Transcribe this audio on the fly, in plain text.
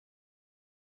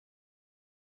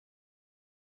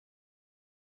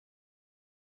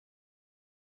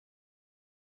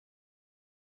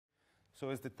So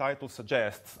as the title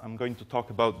suggests, I'm going to talk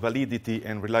about validity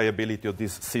and reliability of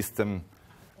this system,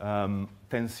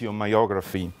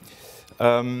 tensiomyography.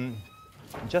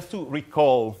 Just to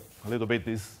recall a little bit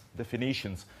these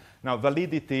definitions. Now,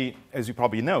 validity, as you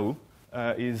probably know,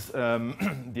 is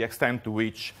the extent to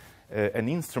which an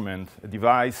instrument, a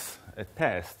device, a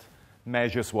test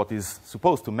measures what is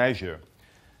supposed to measure.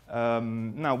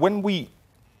 Now, when we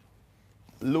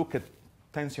look at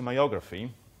tensiomyography,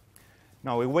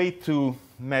 now a way to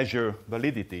measure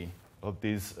validity of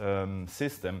this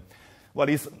system, well,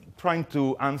 is trying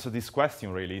to answer this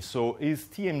question, really. So is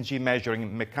TMG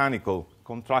measuring mechanical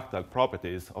contractile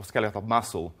properties of skeletal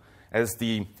muscle as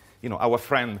our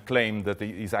friend claimed that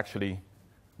he is actually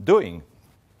doing?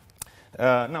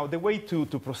 Now, the way to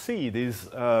proceed is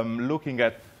looking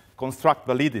at construct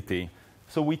validity.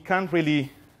 So we can't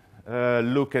really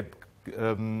look at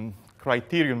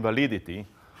criterion validity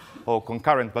or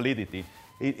concurrent validity.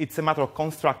 It's a matter of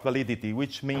construct validity,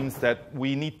 which means that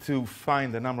we need to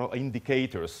find a number of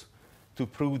indicators to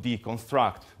prove the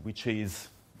construct, which is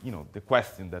the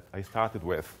question that I started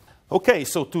with. Okay,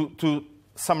 so to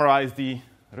summarize the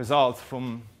results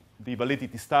from the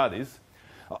validity studies,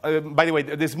 by the way,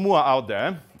 there's more out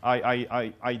there.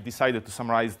 I decided to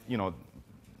summarize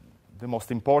the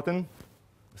most important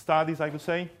studies, I would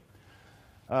say.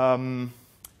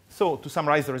 So to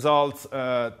summarize the results,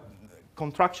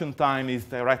 contraction time is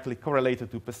directly correlated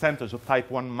to percentage of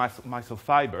type 1 muscle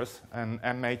fibers, and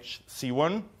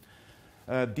MHC1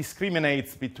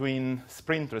 discriminates between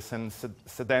sprinters and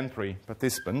sedentary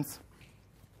participants.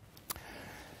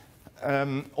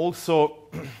 Also,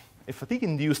 a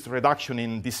fatigue-induced reduction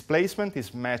in displacement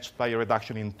is matched by a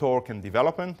reduction in torque and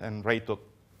development and rate of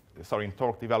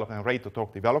torque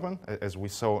development, as we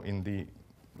saw in the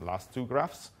last two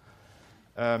graphs.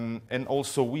 And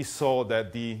also, we saw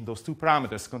that those two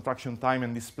parameters, contraction time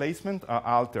and displacement, are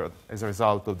altered as a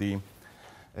result of the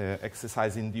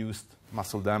exercise-induced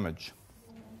muscle damage.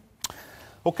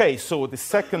 Okay, so the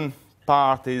second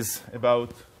part is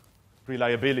about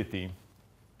reliability.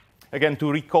 Again, to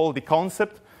recall the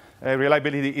concept,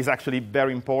 reliability is actually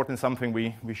very important, something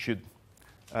we should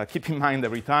keep in mind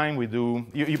every time we do.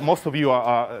 Most of you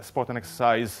are sport and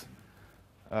exercise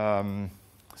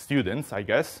students, I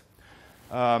guess.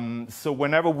 So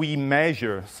whenever we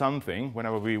measure something,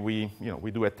 whenever we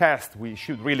do a test, we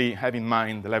should really have in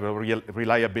mind the level of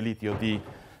reliability of the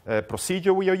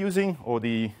procedure we are using, or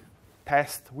the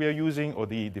test we are using, or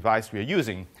the device we are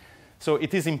using. So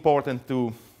it is important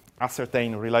to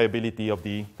ascertain reliability of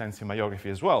the tensiomyography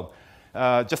as well.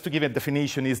 Just to give a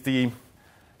definition, is the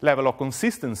level of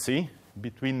consistency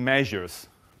between measures,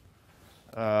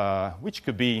 which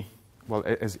could be, well,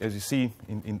 as you see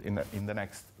in the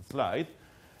next slide,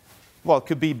 well, it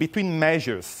could be between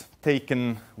measures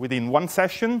taken within one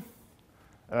session.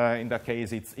 In that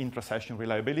case, it's intra-session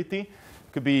reliability.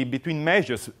 It could be between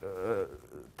measures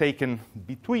taken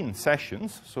between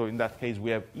sessions. So in that case,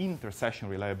 we have inter-session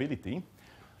reliability.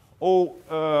 Or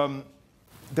the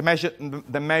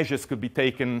measures could be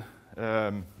taken,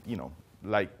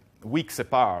 like weeks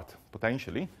apart,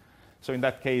 potentially. So in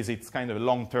that case, it's kind of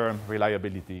long-term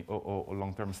reliability or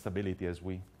long-term stability, as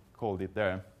we called it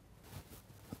there.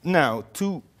 Now,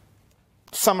 to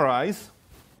summarize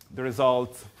the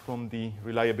results from the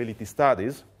reliability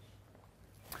studies,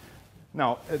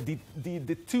 now,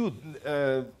 the two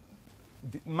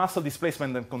muscle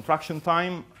displacement and contraction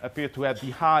time appear to have the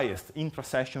highest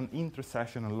intra-session,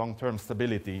 and long-term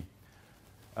stability.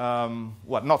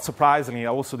 Well, not surprisingly,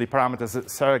 also the parameters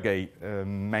that Sergey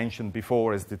mentioned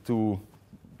before as the two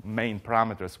main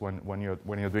parameters when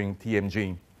you're doing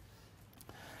TMG.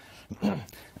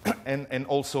 And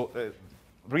also,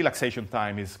 relaxation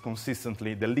time is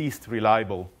consistently the least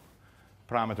reliable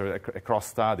parameter across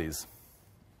studies.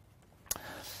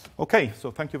 Okay, so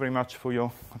thank you very much for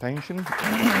your attention.